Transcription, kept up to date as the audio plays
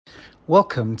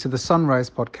Welcome to the Sunrise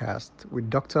Podcast with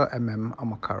Dr.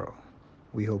 Amakaro.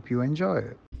 We hope you enjoy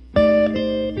it.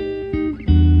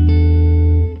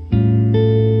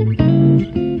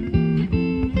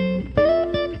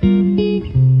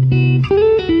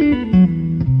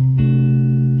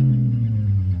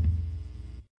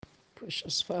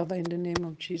 Precious Father, in the name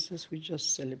of Jesus, we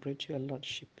just celebrate your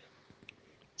Lordship,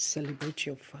 celebrate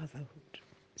your fatherhood,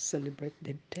 celebrate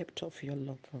the depth of your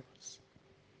love for us.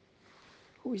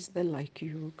 Who is there like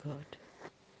you, God?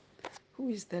 Who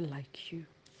is there like you?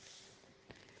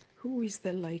 Who is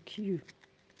there like you?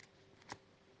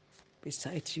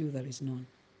 Besides you, there is none.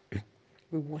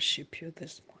 We worship you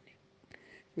this morning.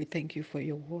 We thank you for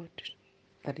your word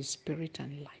that is spirit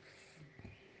and life,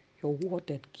 your word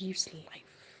that gives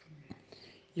life,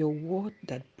 your word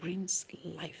that brings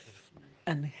life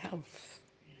and health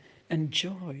and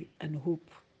joy and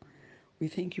hope. We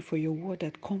thank you for your word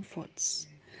that comforts.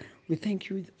 We thank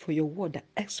you for your word that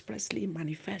expressly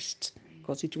manifests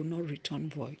because it will not return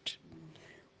void.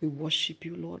 We worship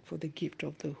you, Lord, for the gift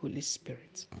of the Holy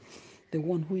Spirit, the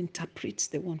one who interprets,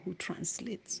 the one who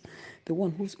translates, the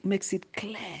one who makes it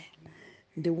clear,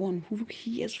 the one who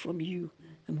hears from you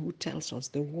and who tells us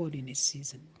the word in its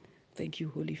season. Thank you,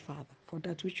 Holy Father, for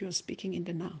that which you are speaking in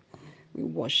the now. We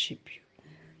worship you.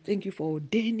 Thank you for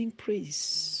ordaining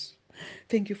praise.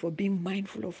 Thank you for being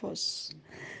mindful of us.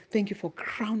 Thank you for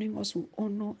crowning us with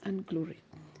honor and glory.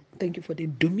 Thank you for the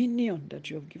dominion that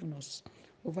you have given us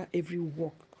over every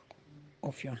work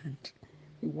of your hand.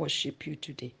 We worship you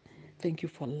today. Thank you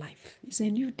for life. It's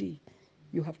a new day.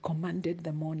 You have commanded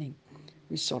the morning.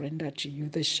 We surrender to you,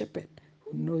 the shepherd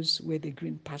who knows where the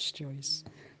green pasture is,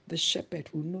 the shepherd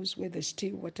who knows where the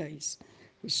still water is.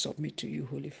 We submit to you,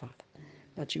 Holy Father,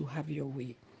 that you have your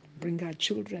way. Bring our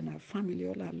children, our family,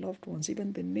 all our loved ones,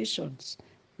 even the nations.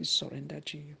 We surrender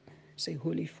to you. Say,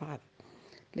 Holy Father,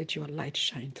 let your light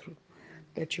shine through.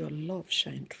 Let your love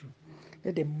shine through.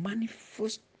 Let the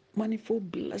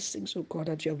manifold blessings of God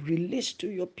that you have released to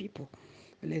your people,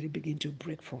 let it begin to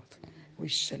break forth. We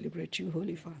celebrate you,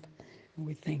 Holy Father, and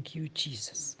we thank you,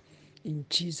 Jesus. In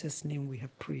Jesus' name we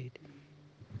have prayed.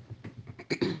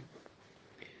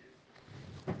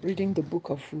 Reading the book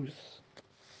of Ruth.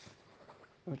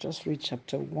 We'll just read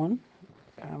chapter 1,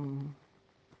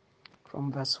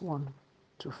 from verse 1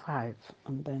 to 5,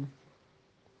 and then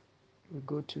we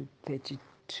go to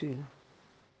 22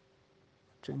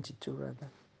 rather.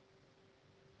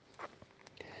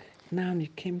 Now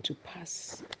it came to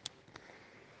pass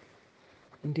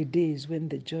in the days when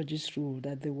the judges ruled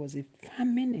that there was a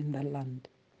famine in the land,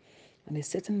 and a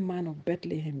certain man of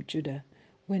Bethlehem, Judah,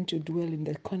 went to dwell in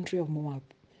the country of Moab,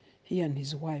 he and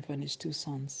his wife and his 2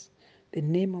 sons. The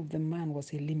name of the man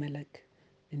was Elimelech.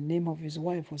 The name of his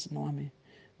wife was Naomi.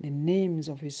 The names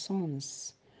of his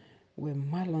sons were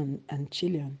Mahlon and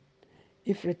Chilion,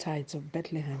 Ephrathites of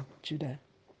Bethlehem, Judah.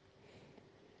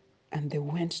 And they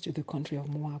went to the country of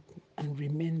Moab and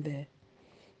remained there.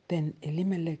 Then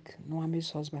Elimelech,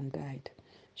 Naomi's husband, died.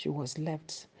 She was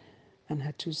left and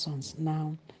her 2 sons.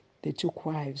 Now they took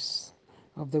wives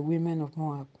of the women of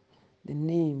Moab. The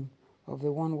name of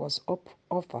the one was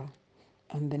Opha,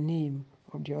 and the name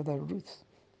of the other Ruth.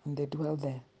 And they dwelt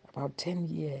there about 10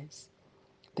 years.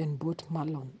 Then both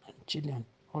Mahlon and Chilion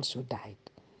also died.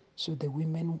 So the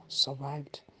woman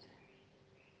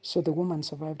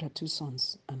survived her 2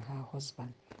 sons and her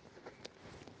husband.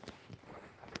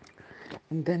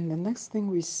 And then the next thing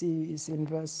we see is in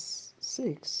verse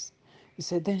 6. He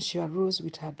said, Then she arose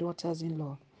with her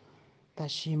daughters-in-law,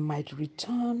 that she might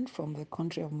return from the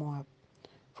country of Moab.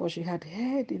 For she had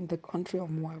heard in the country of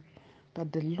Moab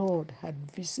that the Lord had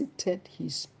visited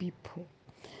his people.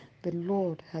 The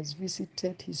Lord has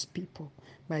visited his people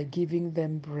by giving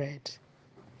them bread.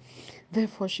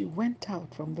 Therefore she went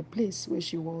out from the place where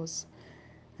she was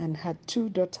and had 2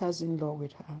 daughters-in-law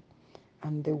with her,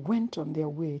 and they went on their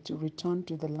way to return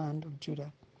to the land of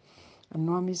Judah. And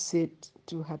Naomi said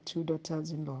to her 2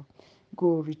 daughters-in-law,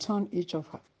 Go, return each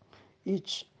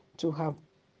to her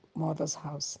mother's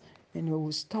house. And we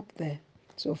will stop there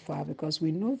so far because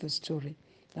we know the story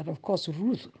that, of course,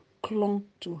 Ruth clung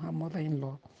to her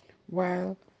mother-in-law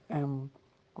while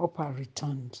Orpah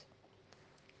returned.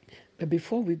 But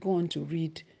before we go on to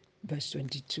read verse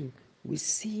 22, we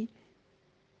see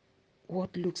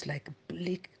what looks like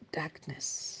bleak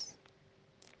darkness,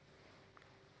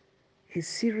 a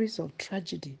series of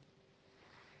tragedy,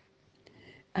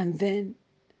 and then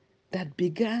that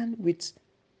began with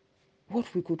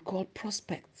what we could call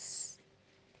prospects.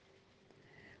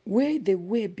 Where they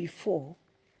were before,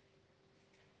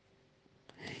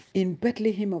 in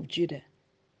Bethlehem of Judah,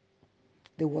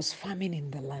 there was famine in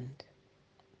the land.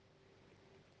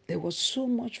 There was so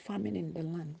much famine in the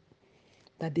land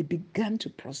that they began to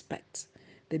prospect.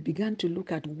 They began to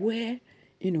look at where,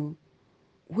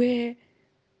 where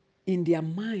in their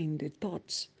mind they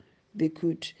thought they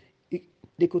could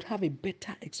they could have a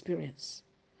better experience,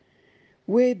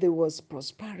 where there was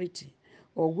prosperity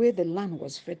or where the land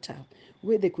was fertile,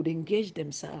 where they could engage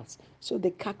themselves. So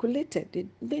they calculated, they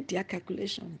made their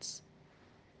calculations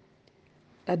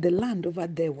that the land over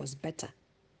there was better.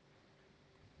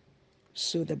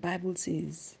 So the Bible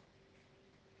says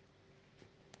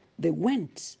they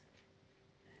went,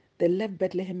 they left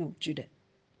Bethlehem of Judah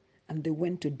and they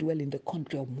went to dwell in the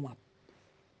country of Moab.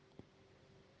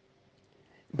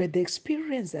 But the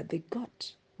experience that they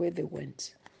got where they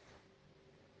went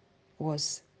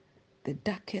was the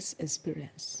darkest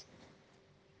experience.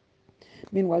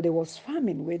 Meanwhile, there was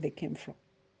famine where they came from.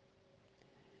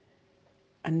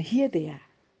 And here they are.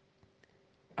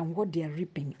 And what they are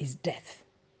reaping is death.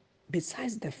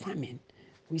 Besides the famine,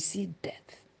 we see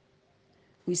death.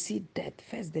 We see death.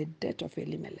 First, the death of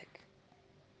Elimelech.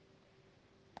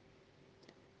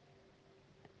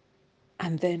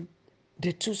 And then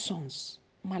the two sons,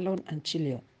 Malon and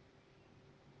Chilion.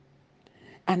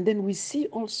 And then we see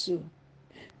also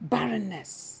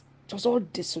barrenness. It was all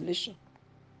desolation.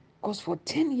 Because for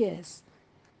 10 years,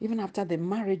 even after the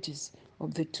marriages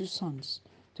of the two sons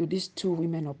to these two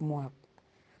women of Moab,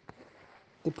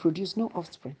 they produced no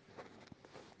offspring.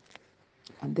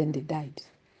 And then they died.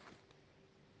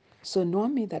 So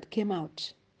Naomi that came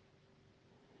out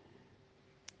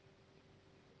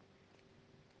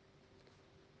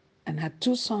and had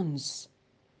two sons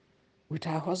with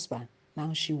her husband,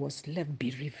 now she was left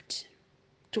bereaved,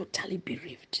 totally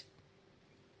bereaved.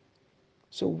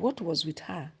 So what was with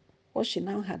her, what she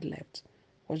now had left,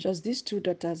 was just these two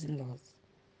daughters-in-law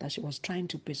that she was trying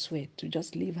to persuade to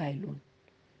just leave her alone,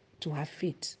 to her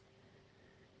feet,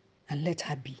 and let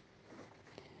her be.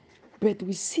 But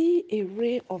we see a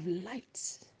ray of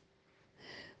light.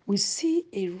 We see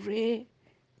a ray,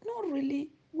 not really,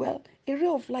 well, a ray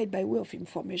of light by way of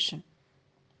information.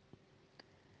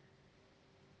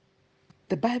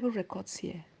 The Bible records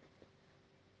here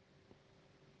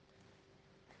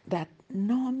that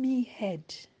Naomi heard,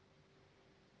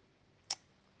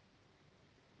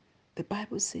 the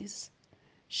Bible says,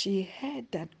 she heard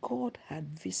that God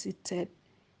had visited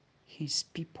his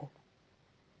people.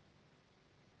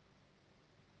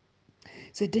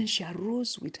 So then she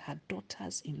arose with her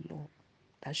daughters-in-law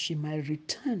that she might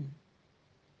return.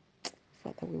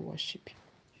 Father, we worship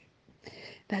you.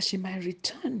 That she might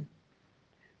return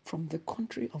from the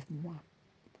country of Moab.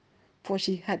 For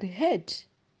she had heard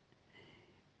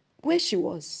where she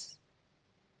was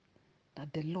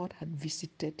that the Lord had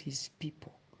visited his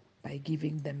people by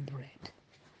giving them bread.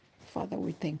 Father,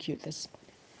 we thank you this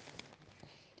morning.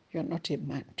 You're not a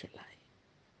man to lie.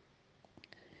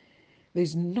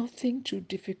 There's nothing too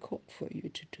difficult for you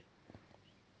to do.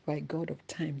 You are a God of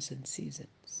times and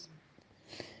seasons.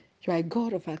 You are a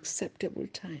God of acceptable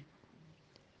time.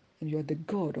 And you are the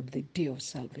God of the day of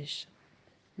salvation.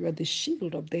 You are the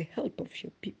shield of the help of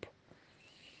your people.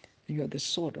 And you are the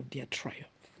sword of their triumph.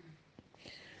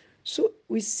 So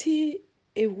we see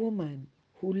a woman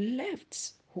who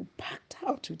left, who packed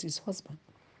out with his husband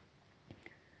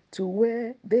to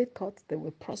where they thought there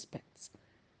were prospects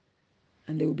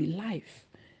and there will be life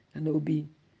and there will be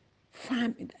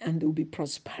farm and there will be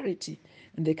prosperity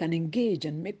and they can engage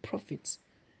and make profits.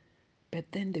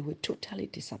 But then they were totally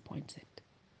disappointed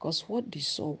because what they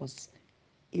saw was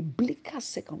a bleaker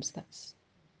circumstance.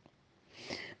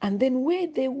 And then where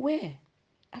they were,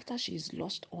 after she's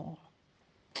lost all,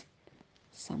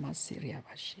 Samaseria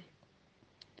Bashi,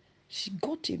 she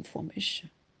got information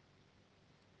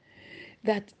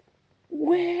that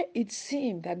where it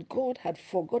seemed that God had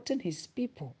forgotten his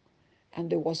people and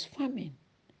there was famine,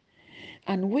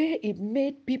 and where it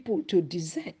made people to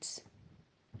desert,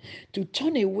 to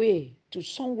turn away to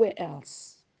somewhere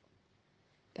else,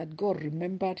 that God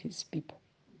remembered his people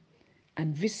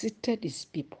and visited his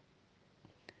people.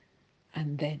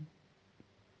 And then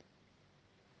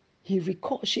she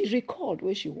recalled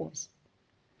where she was,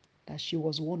 that she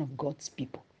was one of God's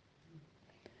people,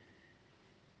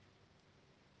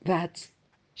 that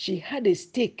she had a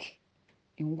stake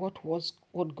in what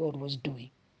God was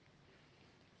doing,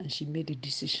 and she made a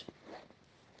decision.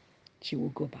 She will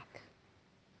go back.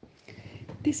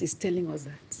 This is telling us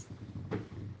that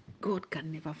God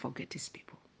can never forget his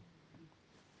people.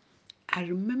 I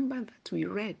remember that we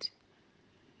read,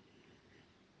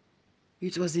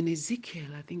 it was in Ezekiel,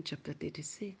 I think chapter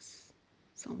 36,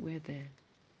 somewhere there,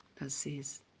 that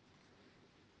says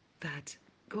that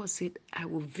God said, I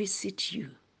will visit you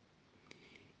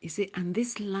He said, and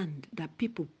this land that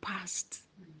people passed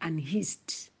and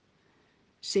hissed,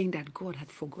 saying that God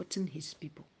had forgotten his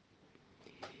people.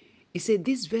 He said,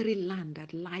 this very land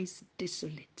that lies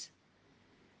desolate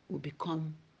will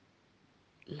become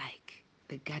like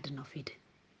the Garden of Eden.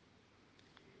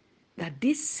 That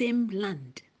this same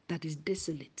land that is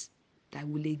desolate, that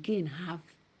will again have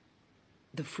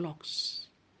the flocks,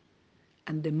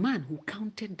 and the man who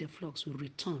counted the flocks will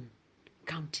return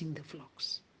counting the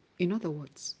flocks. In other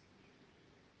words,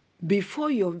 before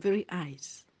your very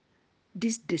eyes,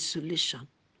 this desolation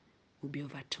will be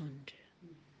overturned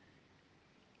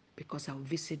because I'll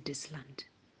visit this land.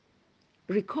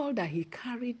 Recall that he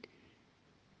carried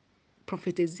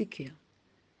Prophet Ezekiel,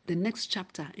 the next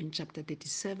chapter in chapter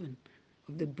 37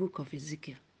 of the book of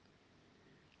Ezekiel,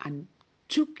 and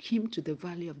took him to the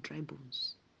valley of dry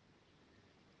bones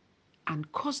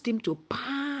and caused him to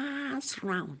pass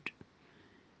round.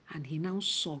 And he now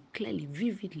saw clearly,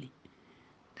 vividly,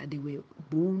 that they were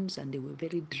bones and they were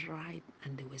very dry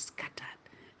and they were scattered.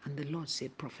 And the Lord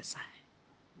said, prophesy.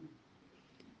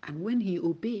 And when he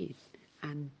obeyed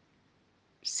and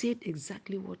said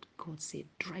exactly what God said,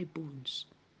 dry bones,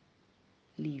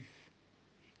 live.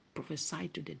 Prophesy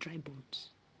to the dry bones.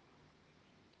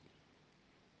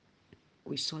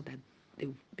 We saw that they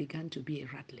began to be a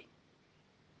rattling.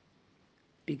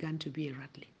 Began to be a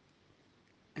rattling.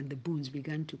 And the bones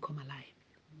began to come alive.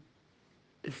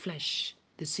 The flesh,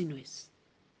 the sinews.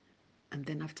 And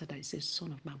then after that, he says,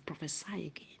 Son of man, prophesy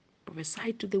again.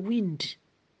 Prophesy to the wind.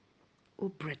 Oh,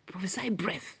 breath, prophesy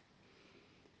breath.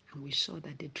 And we saw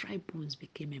that the dry bones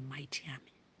became a mighty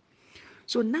army.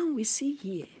 So now we see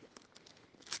here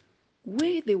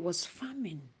where there was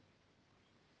famine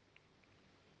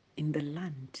in the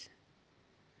land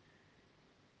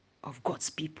of God's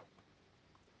people.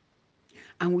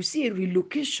 And we see a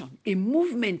relocation, a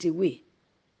movement away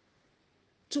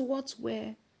towards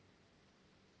where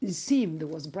it seemed there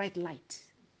was bright light.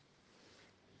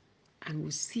 And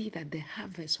we see that the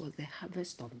harvest was the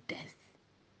harvest of death,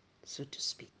 so to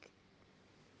speak.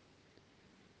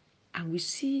 And we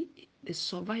see the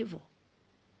survivor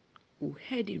who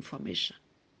heard information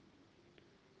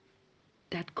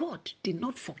that God did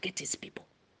not forget his people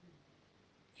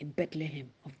in Bethlehem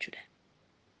of Judah.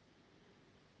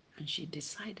 And she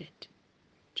decided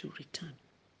to return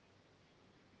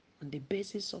on the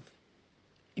basis of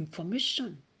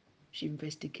information she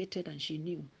investigated, and she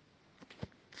knew.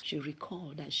 She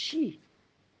recalled that she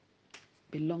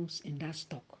belongs in that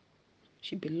stock.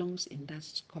 She belongs in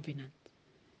that covenant.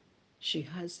 She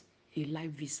has a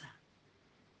life visa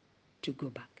to go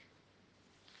back.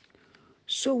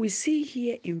 So we see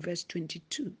here in verse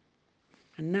 22,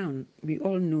 and now we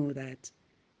all know that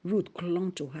Ruth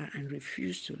clung to her and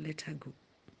refused to let her go.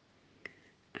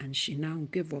 And she now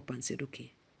gave up and said,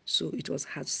 okay. So it was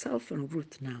herself and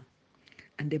Ruth now.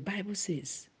 And the Bible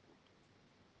says,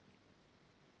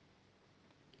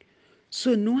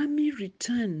 so Naomi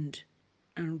returned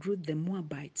and Ruth the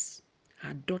Moabites,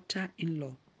 her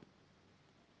daughter-in-law.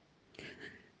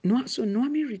 So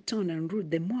Naomi returned and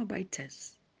Ruth the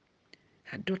Moabitess,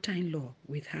 her daughter-in-law,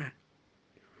 with her,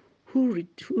 who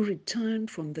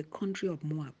returned from the country of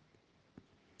Moab.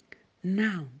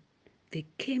 Now they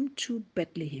came to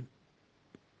Bethlehem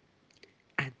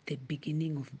at the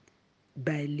beginning of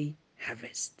barley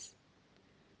harvest.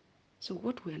 So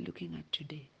what we are looking at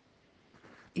today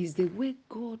is the way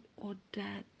God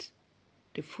ordered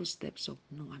the footsteps of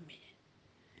Naomi.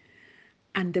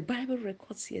 And the Bible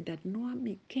records here that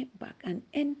Naomi came back and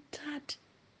entered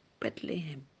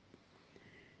Bethlehem.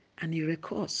 And he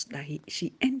records that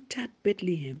she entered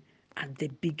Bethlehem at the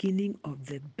beginning of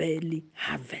the barley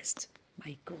harvest.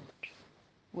 My God,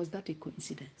 was that a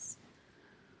coincidence?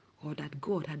 Or that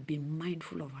God had been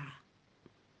mindful of her?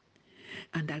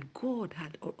 And that God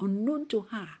had, unknown to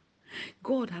her,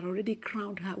 God had already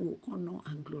crowned her with honor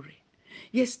and glory.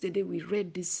 Yesterday we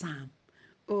read this psalm.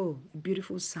 Oh,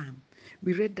 beautiful psalm.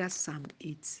 We read that Psalm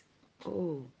 8.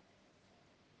 Oh,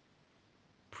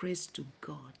 praise to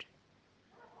God.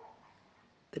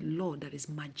 The Lord that is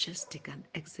majestic and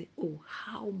excellent. Oh,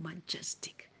 how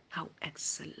majestic, how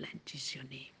excellent is your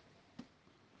name.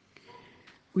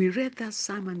 We read that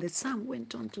psalm, and the psalm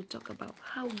went on to talk about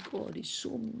how God is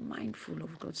so mindful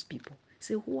of God's people.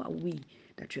 Say, who are we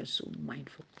that you are so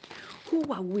mindful?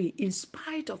 Who are we in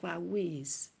spite of our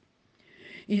ways,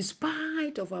 in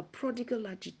spite of our prodigal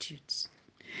attitudes,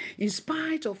 in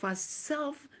spite of our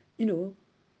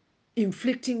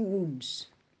inflicting wounds,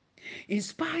 in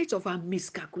spite of our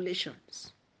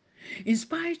miscalculations, in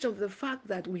spite of the fact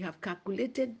that we have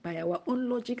calculated by our own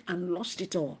logic and lost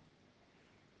it all,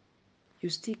 you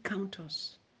still count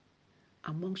us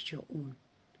amongst your own.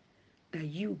 that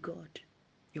you, God,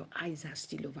 your eyes are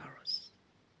still over us.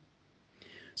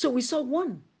 So we saw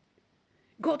one,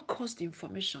 God caused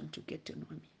information to get to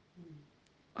Naomi.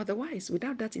 Otherwise,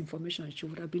 without that information, she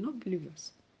would have been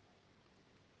unbelievers.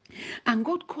 And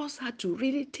God caused her to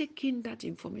really take in that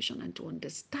information and to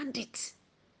understand it,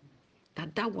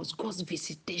 that that was God's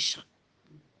visitation.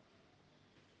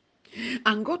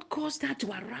 And God caused her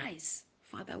to arise.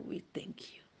 Father, we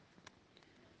thank you.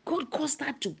 God caused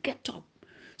her to get up.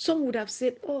 Some would have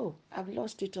said, oh, I've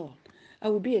lost it all. I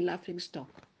will be a laughing stock.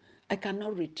 I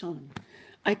cannot return.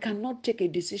 I cannot take a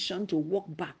decision to walk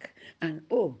back. And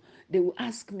oh, they will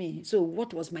ask me, so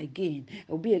what was my gain?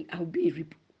 I'll be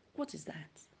what is that?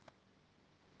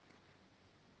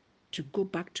 To go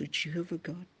back to Jehovah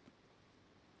God,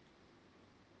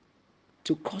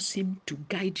 to cause him to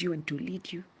guide you and to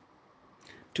lead you,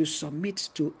 to submit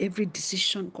to every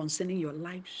decision concerning your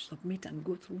life, submit and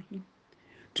go through him,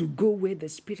 to go where the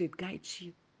Spirit guides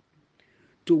you,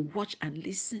 to watch and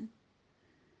listen,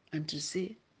 and to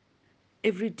say,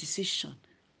 every decision,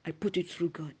 I put it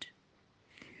through God,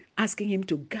 asking him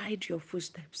to guide your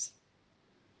footsteps,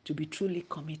 to be truly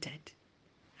committed,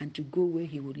 and to go where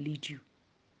he will lead you.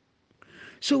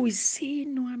 So we see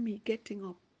Naomi getting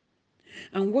up.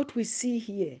 And what we see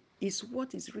here is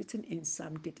what is written in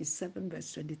Psalm 37,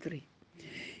 verse 23.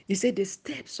 He said, the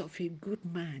steps of a good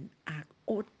man are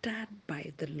ordered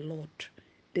by the Lord.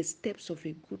 The steps of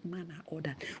a good man are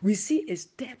ordered. We see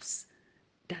steps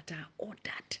that are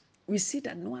ordered. We see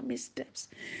that Naomi's steps.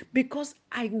 Because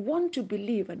I want to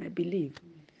believe, and I believe,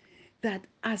 that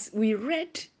as we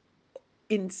read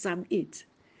in Psalm 8,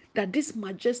 that this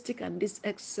majestic and this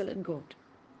excellent God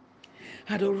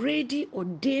had already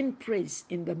ordained praise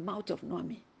in the mouth of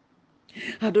Naomi,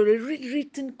 had already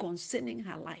written concerning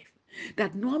her life,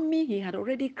 that Naomi, he had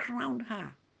already crowned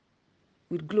her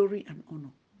with glory and honor.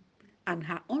 And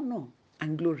her honor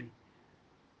and glory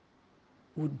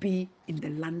would be in the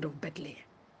land of Bethlehem,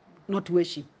 not where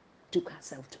she took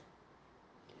herself to.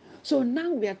 So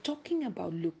now we are talking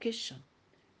about location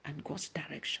and God's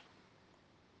direction.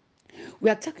 We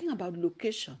are talking about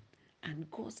location and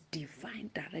God's divine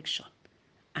direction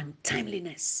and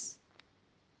timeliness.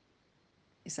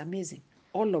 It's amazing.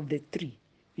 All of the three,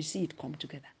 you see it come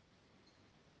together.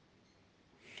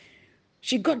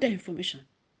 She got the information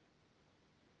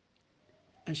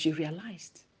and she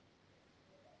realized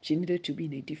she needed to be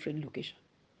in a different location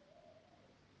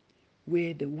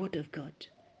where the word of God,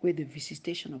 where the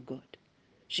visitation of God.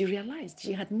 She realized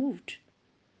she had moved.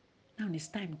 Now it's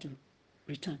time to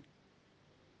return.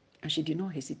 And she did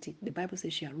not hesitate. The Bible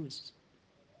says she arose.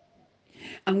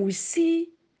 And we see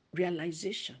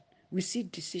realization, we see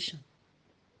decision,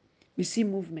 we see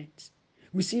movement,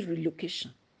 we see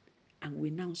relocation, and we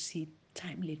now see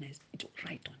timeliness. It was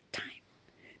right on time.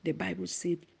 The Bible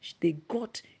said they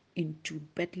got into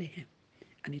Bethlehem,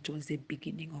 and it was the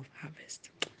beginning of harvest.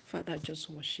 Father, I just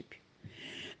worship you.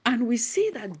 And we see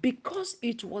that because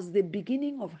it was the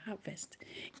beginning of harvest,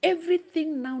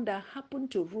 everything now that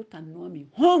happened to Ruth and Naomi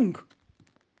hung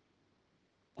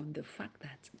on the fact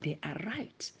that they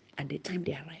arrived at the time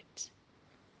they arrived.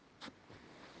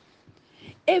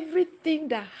 Everything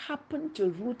that happened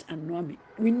to Ruth and Naomi,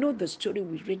 we know the story,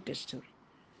 we read the story,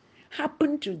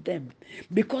 happened to them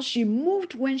because she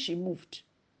moved when she moved.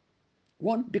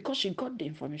 One, because she got the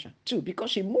information. Two,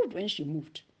 because she moved when she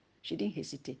moved. She didn't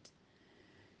hesitate.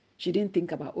 She didn't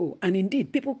think about, oh, and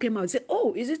indeed, people came out and said,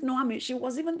 oh, is it Naomi? She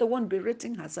was even the one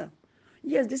berating herself.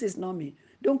 Yes, this is Naomi.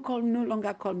 No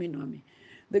longer call me Naomi.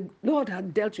 The Lord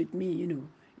had dealt with me,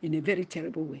 in a very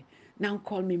terrible way. Now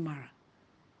call me Mara,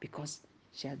 because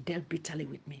she had dealt bitterly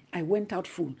with me. I went out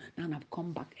full, now I've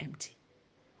come back empty.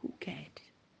 Who cared?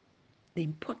 The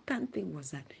important thing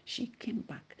was that she came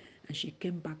back, and she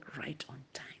came back right on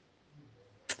time.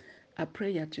 Our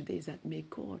prayer today is that may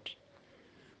God,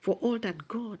 for all that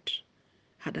God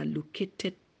had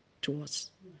allocated to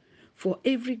us, for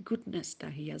every goodness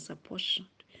that he has apportioned,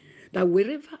 that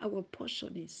wherever our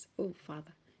portion is, oh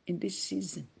Father, in this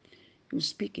season, you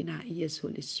speak in our ears,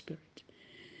 Holy Spirit.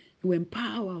 You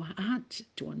empower our hearts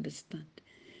to understand.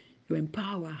 You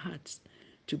empower our hearts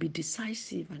to be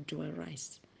decisive and to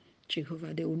arise.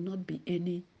 Jehovah, there will not be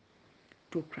any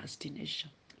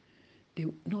procrastination. There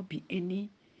will not be any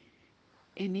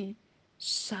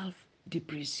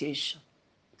self-depreciation.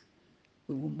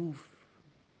 We will move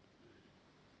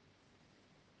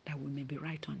that we may be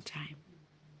right on time.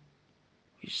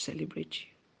 We celebrate you.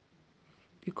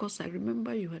 Because I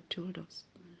remember you had told us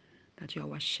that you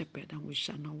are our shepherd and we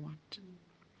shall not want.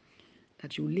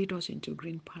 That you lead us into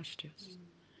green pastures.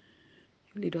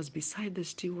 You lead us beside the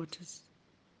still waters.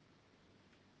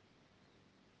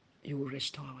 you will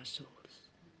restore our souls.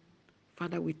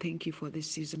 Father, we thank you for this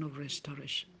season of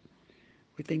restoration.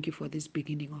 We thank you for this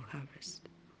beginning of harvest.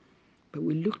 But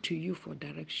we look to you for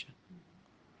direction.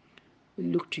 We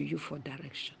look to you for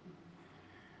direction.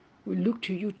 We look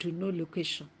to you to know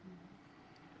location.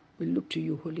 We look to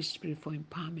you, Holy Spirit, for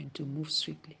empowerment to move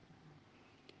swiftly.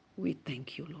 We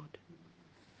thank you, Lord.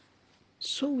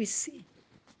 So we see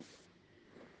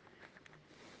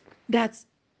that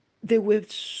there were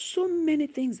so many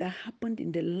things that happened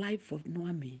in the life of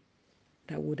Naomi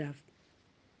that would have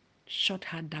shut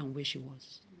her down where she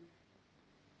was.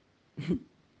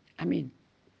 I mean,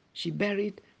 she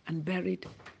buried and buried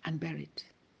and buried.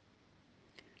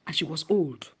 And she was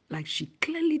old. Like she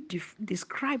clearly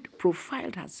described,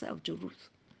 profiled herself to Ruth.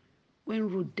 When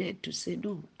Ruth dared to say,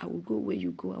 no, I will go where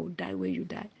you go, I will die where you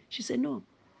die. She said, no,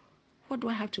 what do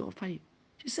I have to offer you?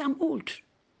 She said, I'm old.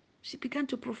 She began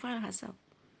to profile herself.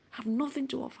 Have nothing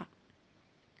to offer.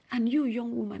 And you,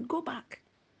 young woman, go back.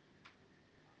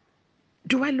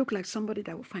 Do I look like somebody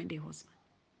that will find a husband?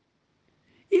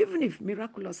 Even if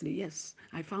miraculously, yes,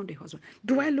 I found a husband.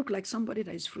 Do I look like somebody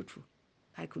that is fruitful?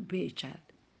 I could be a child.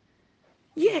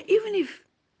 Yeah, even if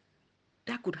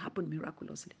that could happen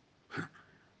miraculously.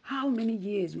 How many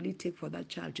years will it take for that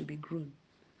child to be grown?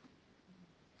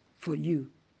 For you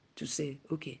to say,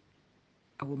 okay,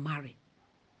 I will marry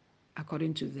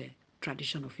according to the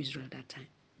tradition of Israel at that time.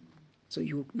 So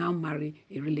you now marry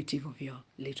a relative of your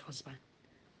late husband.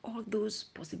 All those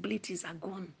possibilities are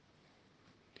gone.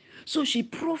 So she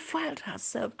profiled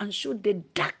herself and showed the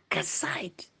darker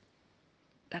side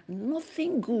that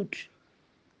nothing good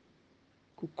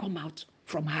could come out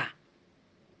from her.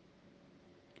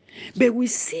 But we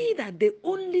see that the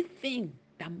only thing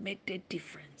that made the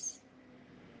difference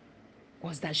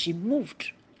was that she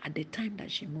moved at the time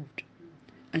that she moved.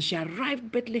 And she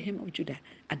arrived Bethlehem of Judah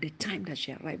at the time that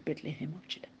she arrived Bethlehem of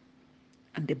Judah.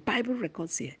 And the Bible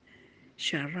records here,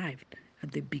 she arrived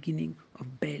at the beginning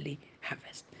of barley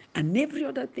harvest. And every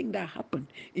other thing that happened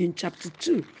in chapter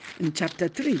 2, in chapter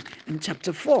 3, in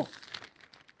chapter 4,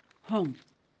 hung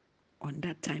on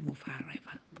that time of her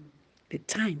arrival. The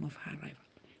time of her arrival.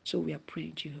 So we are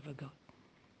praying, Jehovah God,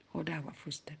 order our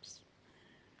footsteps.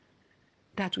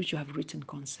 That which you have written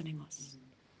concerning us,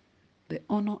 the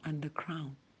honor and the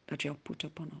crown that you have put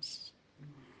upon us,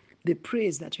 the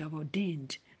praise that you have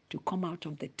ordained to come out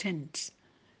of the tent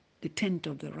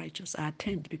of the righteous, our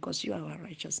tent, because you are our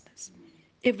righteousness.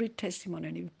 Every testimony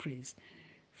and every praise,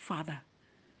 Father,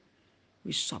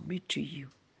 we submit to you.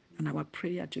 And our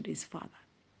prayer today is, Father,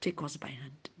 take us by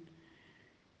hand.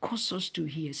 Cause us to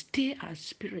hear. Stay our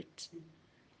spirit.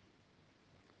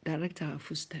 Direct our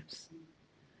footsteps.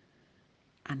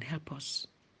 And help us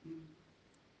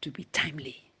to be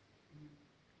timely.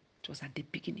 It was at the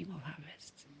beginning of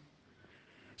harvest.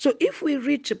 So if we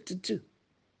read chapter 2,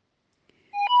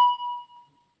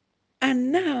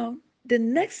 and now the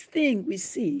next thing we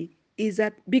see is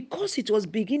that because it was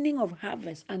beginning of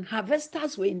harvest and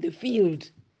harvesters were in the field,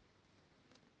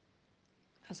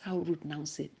 that's how Ruth now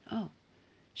said, oh,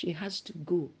 she has to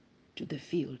go to the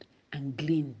field and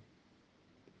glean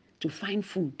to find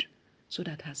food so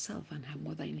that herself and her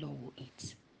mother-in-law will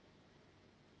eat.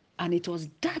 And it was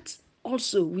that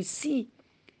also we see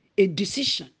a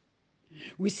decision,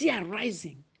 we see a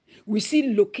rising, we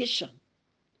see location,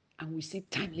 and we see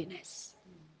timeliness.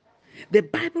 The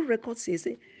Bible record says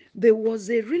there was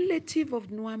a relative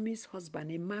of Naomi's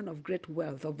husband, a man of great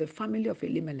wealth of the family of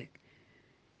Elimelech.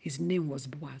 His name was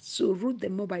Boaz. So Ruth the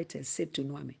Moabitess said to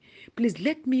Naomi, please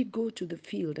let me go to the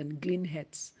field and glean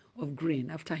heads of grain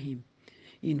after him,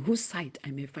 in whose sight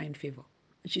I may find favor.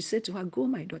 And she said to her, go,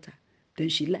 my daughter. Then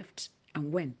she left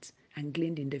and went and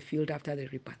gleaned in the field after the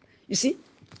reapers. You see,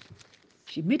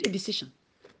 she made a decision.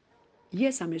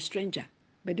 Yes, I'm a stranger,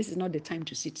 but this is not the time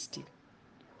to sit still.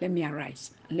 Let me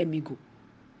arise and let me go.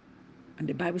 And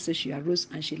the Bible says she arose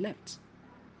and she left.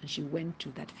 And she went to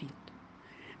that field.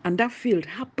 And that field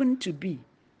happened to be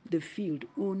the field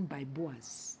owned by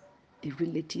Boaz, a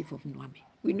relative of Naomi.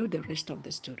 We know the rest of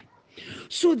the story.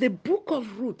 So the book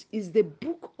of Ruth is the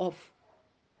book of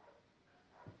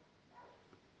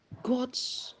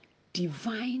God's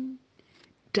divine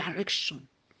direction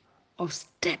of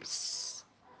steps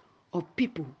of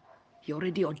people he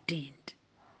already ordained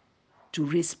to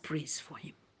raise praise for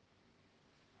him.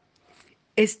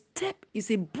 A step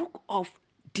is a book of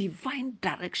divine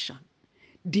direction,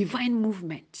 divine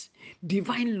movement,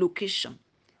 divine location,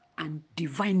 and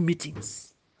divine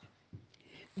meetings.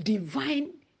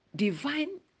 Divine, I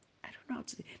don't know how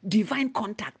to say, divine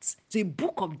contacts. It's a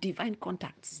book of divine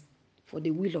contacts for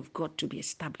the will of God to be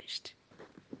established.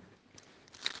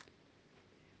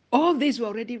 All these were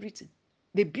already written.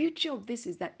 The beauty of this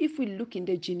is that if we look in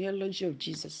the genealogy of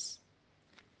Jesus,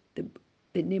 the,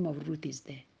 the name of Ruth is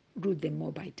there. Ruth the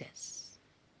Moabitess.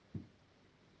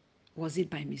 Was it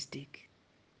by mistake?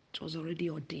 It was already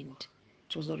ordained.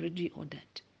 It was already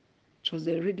ordered. It was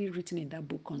already written in that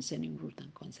book concerning Ruth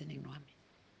and concerning Naomi.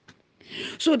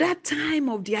 So that time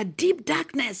of their deep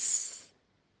darkness,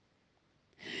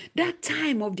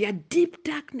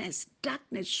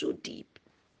 darkness so deep,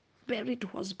 buried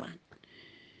husband.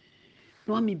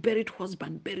 Naomi buried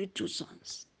husband, buried two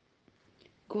sons.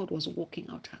 God was working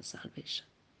out her salvation.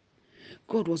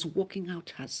 God was working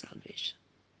out her salvation.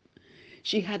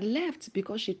 She had left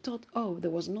because she thought, oh, there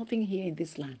was nothing here in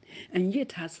this land. And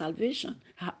yet her salvation,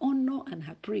 her honor and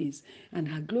her praise and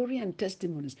her glory and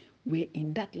testimonies were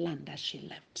in that land that she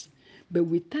left. But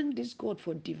we thank this God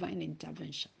for divine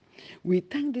intervention. We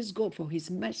thank this God for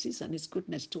his mercies and his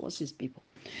goodness towards his people.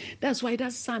 That's why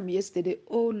that psalm yesterday,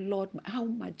 oh Lord, how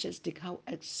majestic, how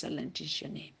excellent is your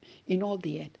name in all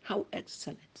the earth. How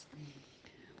excellent.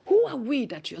 Who are we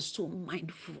that you're so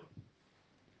mindful?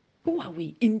 Who are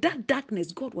we? In that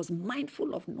darkness, God was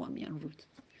mindful of Naomi and Ruth.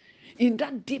 In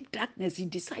that deep darkness, he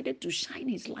decided to shine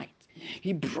his light.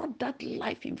 He brought that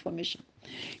life information.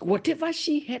 Whatever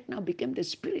she had now became the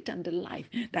spirit and the life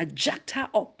that jacked her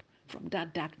up from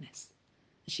that darkness.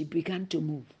 She began to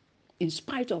move in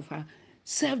spite of her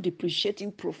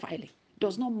self-depreciating profiling.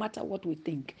 Does not matter what we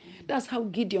think. That's how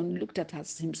Gideon looked at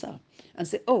us himself and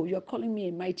said, oh, you're calling me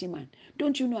a mighty man.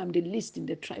 Don't you know I'm the least in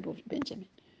the tribe of Benjamin?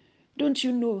 Don't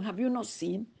you know? Have you not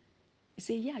seen? He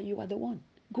said, yeah, you are the one.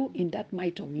 Go in that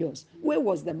might of yours. Where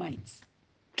was the might?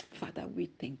 Father, we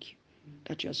thank you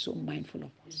that you're so mindful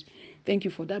of us. Thank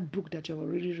you for that book that you've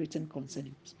already written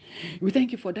concerning us. We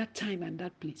thank you for that time and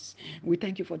that place. We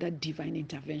thank you for that divine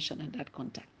intervention and that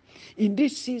contact. In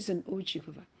this season, oh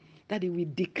Jehovah, that we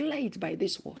declare it by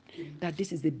this word, that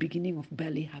this is the beginning of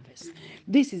barley harvest.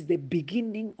 This is the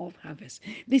beginning of harvest.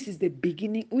 This is the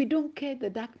beginning. We don't care the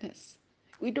darkness.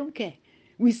 We don't care.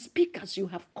 We speak as you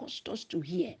have caused us to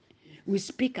hear. We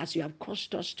speak as you have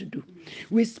caused us to do.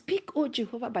 We speak, oh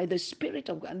Jehovah, by the Spirit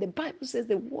of God. And the Bible says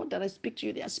the word that I speak to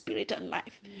you, they are spirit and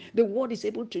life. The word is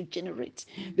able to generate.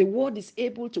 The word is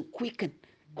able to quicken.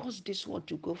 Cause this word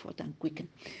to go forth and quicken.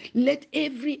 Let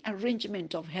every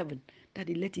arrangement of heaven, that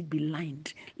let it be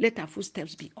lined. Let our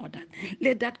footsteps be ordered.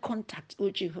 Let that contact, oh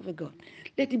Jehovah God,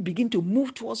 let it begin to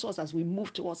move towards us as we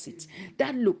move towards it.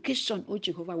 That location, oh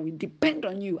Jehovah, will depend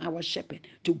on you, our shepherd,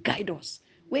 to guide us.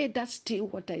 Where that still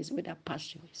water is, where that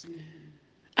pasture is.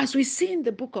 As we see in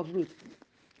the book of Ruth,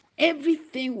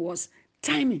 everything was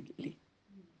timely.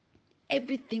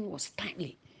 Everything was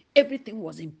timely. Everything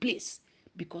was in place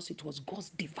because it was God's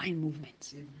divine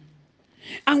movement.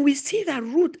 And we see that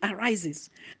Ruth arises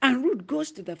and Ruth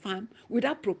goes to the farm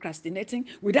without procrastinating,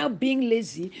 without being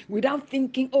lazy, without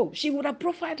thinking, oh, she would have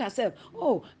profiled herself.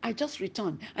 Oh, I just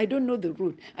returned. I don't know the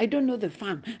route. I don't know the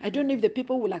farm. I don't know if the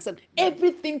people will accept.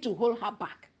 Everything to hold her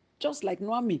back. Just like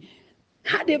Naomi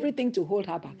had everything to hold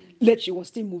her back, yet she was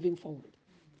still moving forward.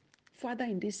 Father,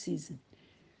 in this season,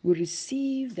 we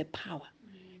receive the power,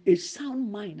 a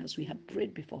sound mind as we have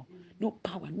prayed before. No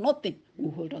power, nothing will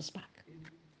hold us back.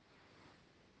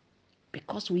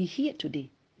 Because we hear today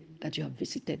that you have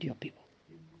visited your people.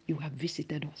 You have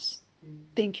visited us.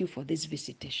 Thank you for this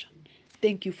visitation.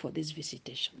 Thank you for this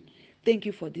visitation. Thank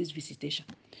you for this visitation.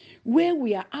 Where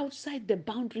we are outside the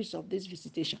boundaries of this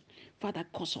visitation, Father,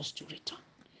 cause us to return.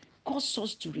 Cause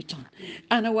us to return.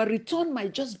 And our return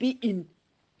might just be in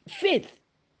faith,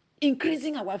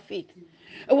 increasing our faith.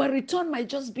 Our return might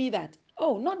just be that,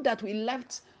 oh, not that we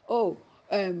left,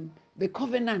 the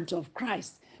covenant of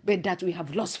Christ, but that we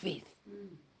have lost faith.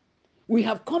 We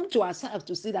have come to ourselves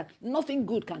to see that nothing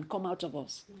good can come out of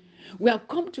us. We have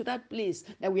come to that place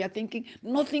that we are thinking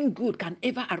nothing good can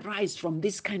ever arise from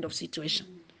this kind of situation.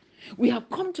 We have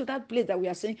come to that place that we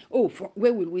are saying, oh,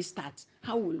 where will we start?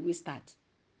 How will we start?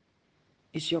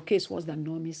 Is your case worse than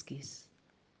Naomi's case?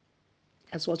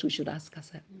 That's what we should ask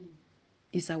ourselves.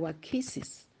 Is our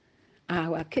cases, are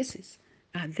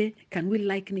they, can we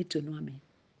liken it to Naomi?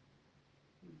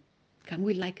 Can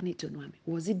we liken it to Naomi?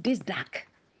 Was it this dark?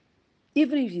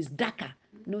 Even if it's darker,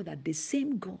 know that the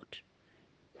same God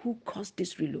who caused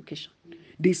this relocation,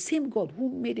 the same God who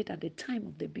made it at the time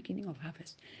of the beginning of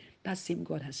harvest, that same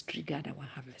God has triggered our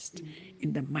harvest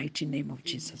in the mighty name of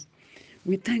Jesus.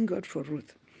 We thank God for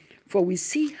Ruth, for we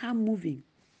see her moving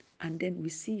and then we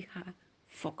see her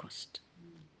focused.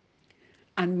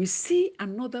 And we see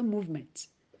another movement.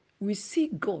 We see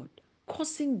God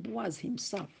causing Boaz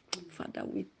himself. Father,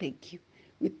 we thank you.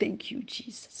 We thank you,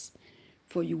 Jesus,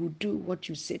 for you will do what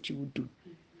you said you would do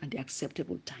at the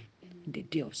acceptable time in the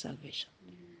day of salvation.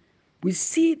 We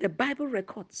see the Bible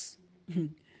records.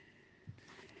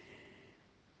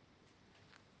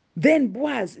 Then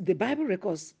Boaz, the Bible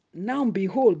records, now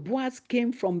behold, Boaz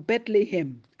came from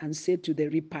Bethlehem and said to the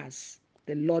reapers,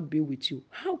 the Lord be with you.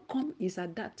 How come is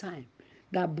at that time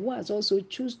that Boaz also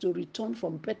chose to return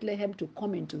from Bethlehem to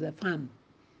come into the farm,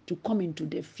 to come into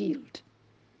the field?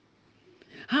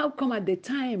 How come at the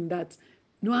time that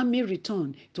Naomi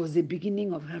returned, it was the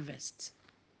beginning of harvest?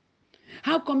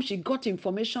 How come she got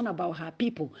information about her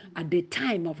people at the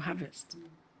time of harvest?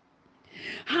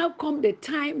 How come the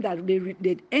time that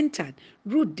they entered,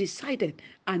 Ruth decided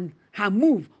and her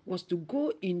move was to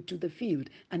go into the field,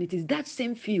 and it is that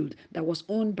same field that was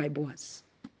owned by Boaz?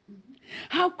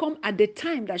 How come at the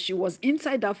time that she was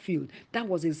inside that field, that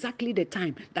was exactly the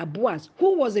time that Boaz,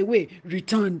 who was away,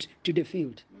 returned to the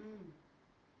field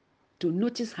to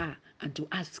notice her and to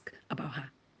ask about her?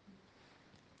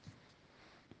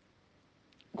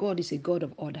 God is a God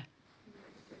of order.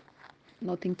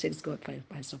 Nothing takes God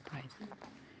by surprise.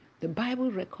 The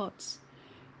Bible records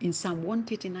in Psalm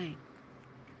 139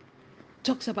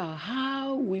 talks about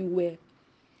how we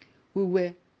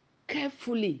were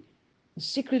carefully,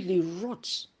 secretly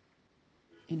wrought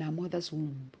in our mother's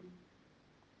womb.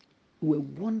 We were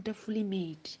wonderfully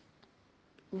made,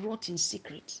 wrought in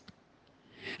secret.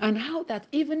 And how that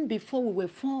even before we were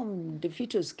formed, the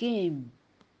fetus came,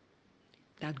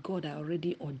 that God had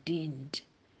already ordained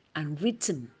and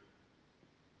written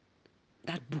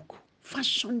that book,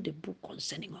 fashioned the book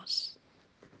concerning us.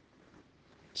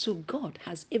 So God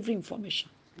has every information.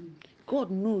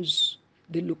 God knows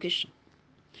the location.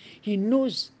 He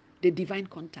knows the divine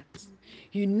contacts.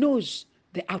 He knows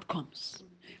the outcomes.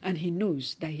 And he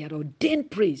knows that he had ordained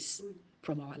praise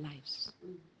from our lives.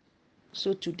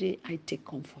 So today I take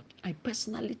comfort. I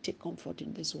personally take comfort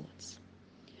in these words.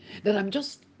 That I'm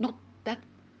just not that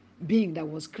being that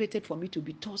was created for me to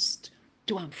be tossed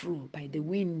to and fro by the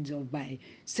winds or by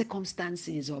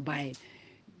circumstances or by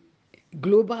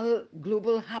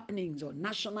global happenings or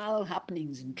national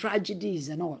happenings and tragedies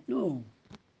and all. No.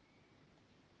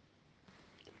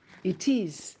 It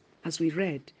is, as we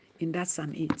read in that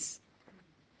Psalm 8,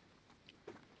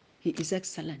 he is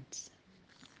excellent.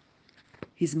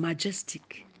 He's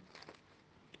majestic.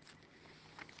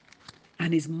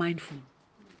 And he's mindful.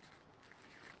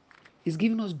 He's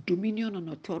given us dominion and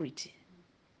authority.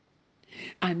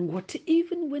 And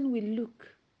even when we look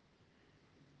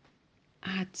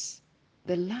at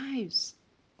the lives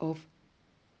of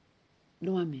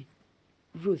Naomi,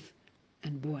 Ruth,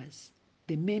 and Boaz,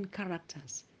 the main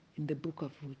characters in the book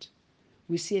of Ruth,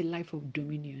 we see a life of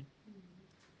dominion.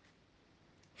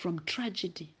 From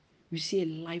tragedy, we see a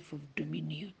life of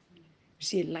dominion. We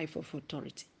see a life of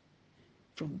authority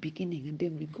from beginning. And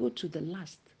then we go to the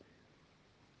last,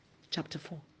 chapter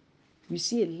 4. We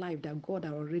see a life that God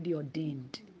had already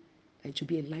ordained, that it should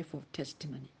be a life of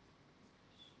testimony.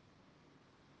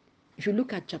 If you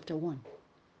look at chapter 1,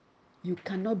 you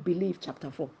cannot believe chapter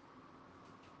 4.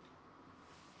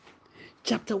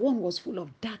 Chapter 1 was full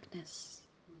of darkness.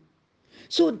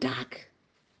 So dark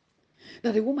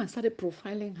that the woman started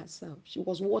profiling herself. She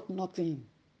was worth nothing.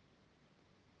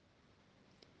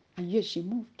 And yet she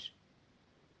moved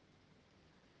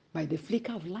by the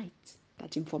flicker of light,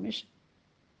 that information,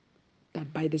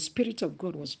 that by the Spirit of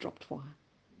God was dropped for her.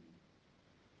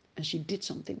 And she did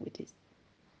something with it.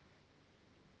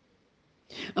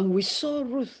 And we saw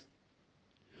Ruth,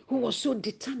 who was so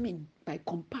determined by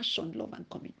compassion, love, and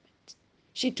commitment.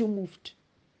 She too moved.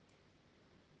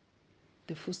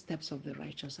 The footsteps of the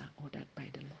righteous are ordered by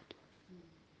the Lord.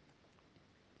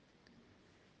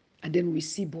 And then we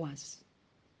see Boaz.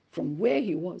 From where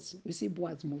he was, we see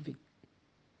Boaz moving.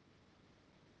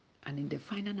 And in the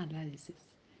final analysis,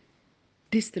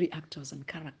 these three actors and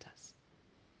characters,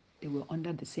 they were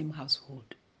under the same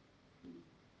household.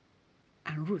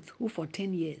 And Ruth, who for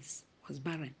 10 years was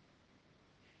barren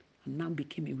and now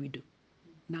became a widow,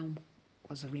 now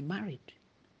was remarried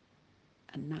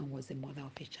and now was the mother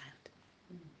of a child.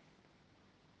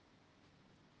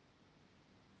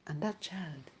 And that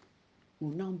child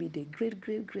will now be the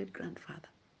great-great-great-grandfather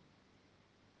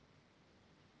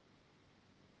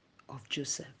of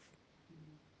Joseph.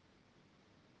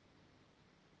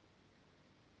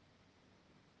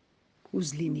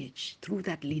 Whose lineage, through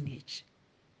that lineage,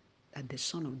 that the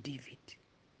son of David,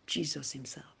 Jesus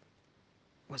himself,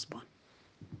 was born.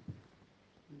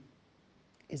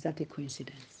 Is that a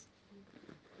coincidence?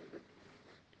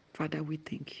 Father, we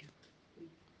thank you.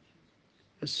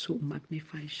 Your soul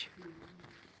magnifies you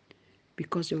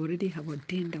because you already have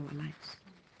ordained our lives.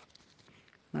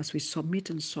 As we submit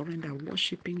and surrender,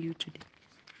 worshiping you today,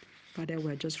 Father,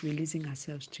 we're just releasing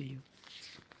ourselves to you.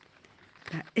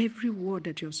 that every word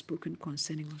that you have spoken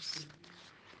concerning us,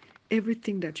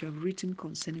 everything that you have written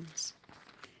concerning us,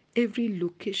 every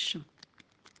location,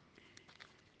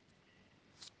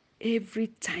 every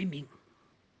timing,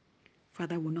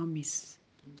 Father, will not miss.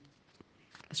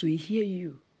 As we hear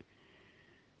you,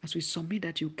 as we submit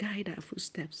that you guide our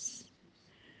footsteps,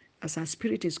 as our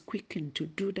spirit is quickened to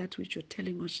do that which you're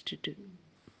telling us to do,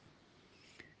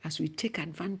 as we take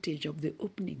advantage of the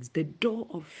openings, the door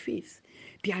of faith.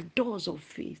 They are doors of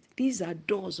faith. These are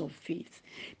doors of faith.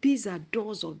 These are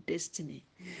doors of destiny.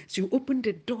 So you open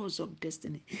the doors of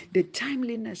destiny. The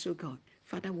timeliness, oh God,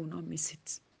 Father will not miss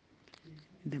it.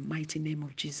 In the mighty name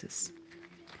of Jesus.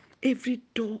 Every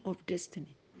door of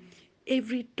destiny,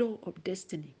 every door of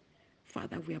destiny,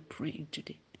 Father, we are praying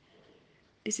today.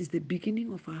 This is the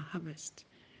beginning of our harvest.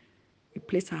 We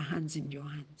place our hands in your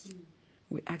hands.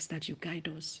 We ask that you guide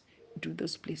us to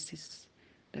those places,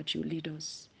 that you lead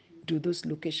us to those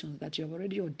locations that you have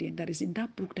already ordained, that is in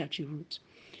that book that you wrote.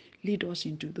 Lead us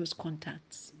into those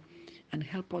contacts and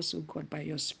help us, oh God, by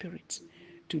your Spirit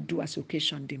to do as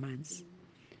occasion demands.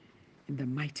 In the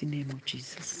mighty name of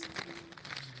Jesus.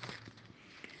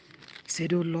 He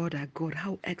said, oh Lord our God,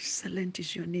 how excellent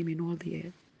is your name in all the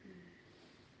earth,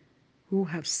 who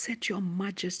have set your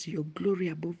majesty, your glory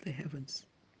above the heavens.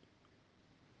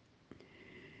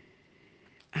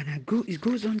 And it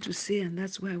goes on to say, and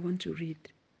that's why I want to read.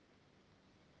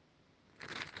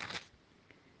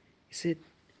 He said,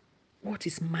 what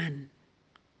is man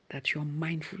that you're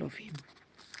mindful of him?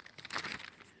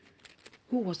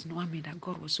 Who was Naomi that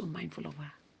God was so mindful of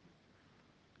her?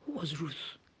 Who was Ruth?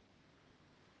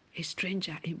 A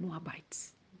stranger, a Moabite.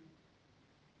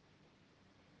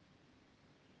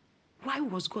 Why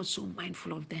was God so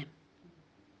mindful of them?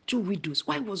 Two widows.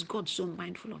 Why was God so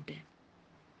mindful of them?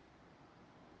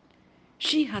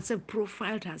 She herself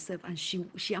profiled herself and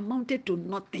she amounted to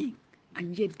nothing.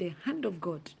 And yet the hand of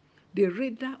God, the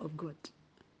radar of God,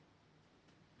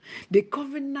 the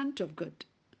covenant of God,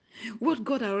 what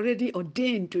God had already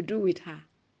ordained to do with her,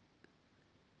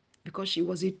 because she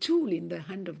was a tool in the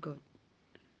hand of God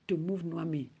to move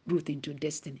Ruth into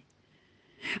destiny.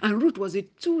 And Ruth was a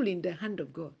tool in the hand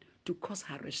of God to cause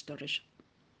her restoration.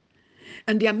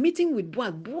 And their meeting with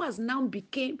Boaz now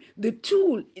became the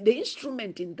tool, the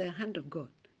instrument in the hand of God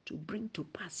to bring to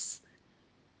pass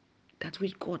that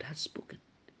which God has spoken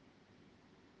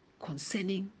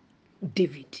concerning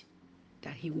David,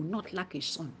 that he will not lack a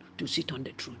son to sit on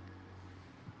the throne.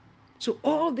 So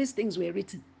all these things were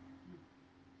written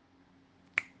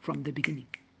from the beginning,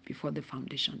 before the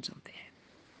foundations of the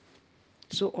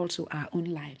earth. So also our own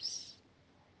lives,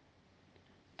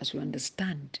 as we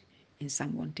understand in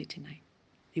Psalm 139,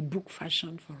 a book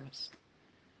fashioned for us.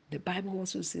 The Bible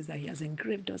also says that he has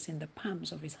engraved us in the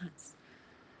palms of his hands.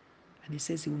 And he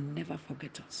says he will never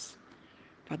forget us.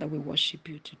 Father, we worship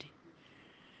you today.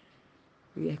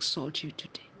 We exalt you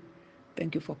today.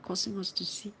 Thank you for causing us to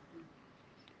see.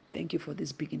 Thank you for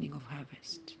this beginning of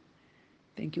harvest.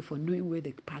 Thank you for knowing where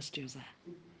the pastures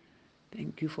are.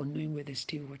 Thank you for knowing where the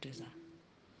still waters are.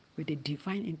 With the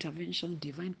divine intervention,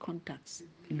 divine contacts,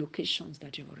 locations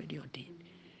that you've already ordained.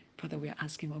 Father, we are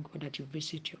asking, oh God, that you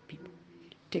visit your people.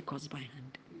 Take us by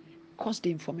hand. Cause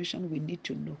the information we need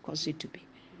to know, cause it to be,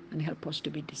 and help us to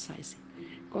be decisive.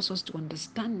 Cause us to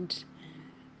understand,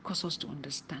 cause us to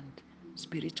understand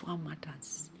spiritual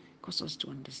matters. Cause us to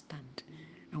understand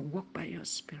and walk by your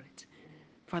Spirit.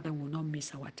 Father, we will not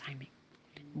miss our timing.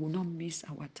 We will not miss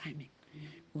our timing.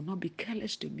 We will not be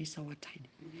careless to miss our timing.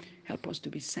 Help us to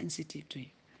be sensitive to you,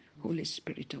 Holy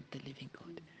Spirit of the living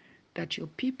God, that your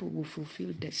people will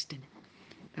fulfill destiny,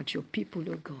 that your people,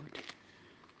 oh God,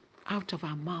 out of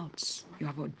our mouths you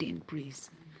have ordained praise.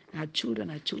 Our children,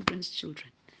 our children's children.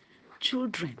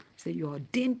 Children, say you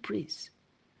ordained praise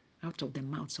out of the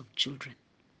mouths of children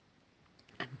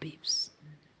and babes.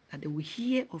 That they will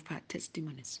hear of our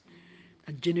testimonies.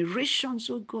 That generations,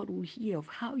 oh God, will hear of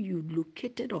how you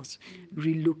located us,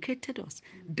 relocated us,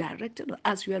 directed us.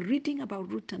 As we are reading about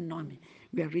Ruth and Naomi,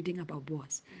 we are reading about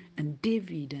Boaz and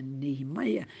David and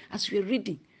Nehemiah. As we are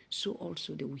reading, so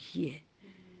also they will hear.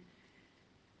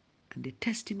 And the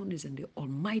testimonies and the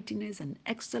almightiness and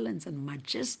excellence and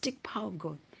majestic power of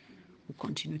God will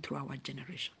continue through our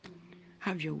generation.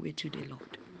 Have your way today,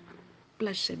 Lord.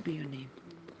 Blessed be your name.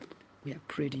 We have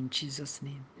prayed in Jesus'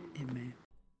 name. Amen.